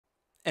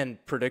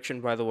And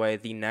prediction, by the way,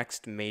 the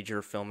next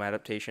major film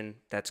adaptation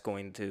that's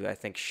going to, I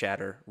think,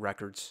 shatter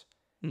records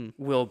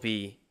will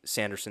be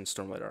Sanderson's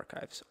Stormlight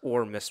Archives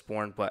or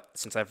Mistborn. But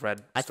since I've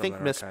read I think Stormlight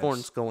Archives,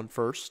 Mistborn's going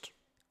first.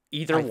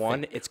 either I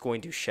one, think. it's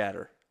going to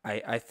shatter.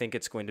 I think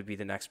it's going to be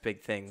the next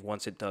big thing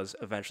once it does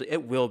eventually.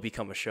 It will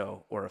become a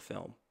show or a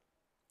film,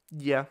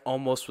 Yeah.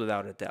 almost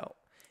without a doubt.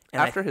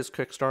 And After his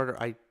Kickstarter,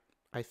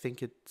 I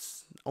think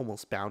it's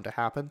almost bound to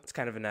happen. it's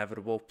kind of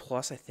inevitable.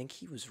 Plus, I think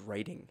he was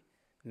writing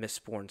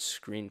Mistborn's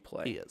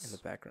screenplay He is. in the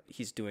background.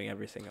 He's doing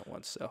everything at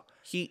once, so.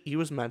 He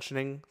was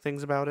mentioning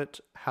things about it.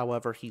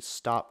 However, he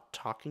stopped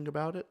talking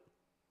about it.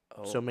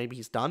 Oh. So maybe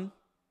he's done.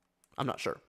 I'm not sure.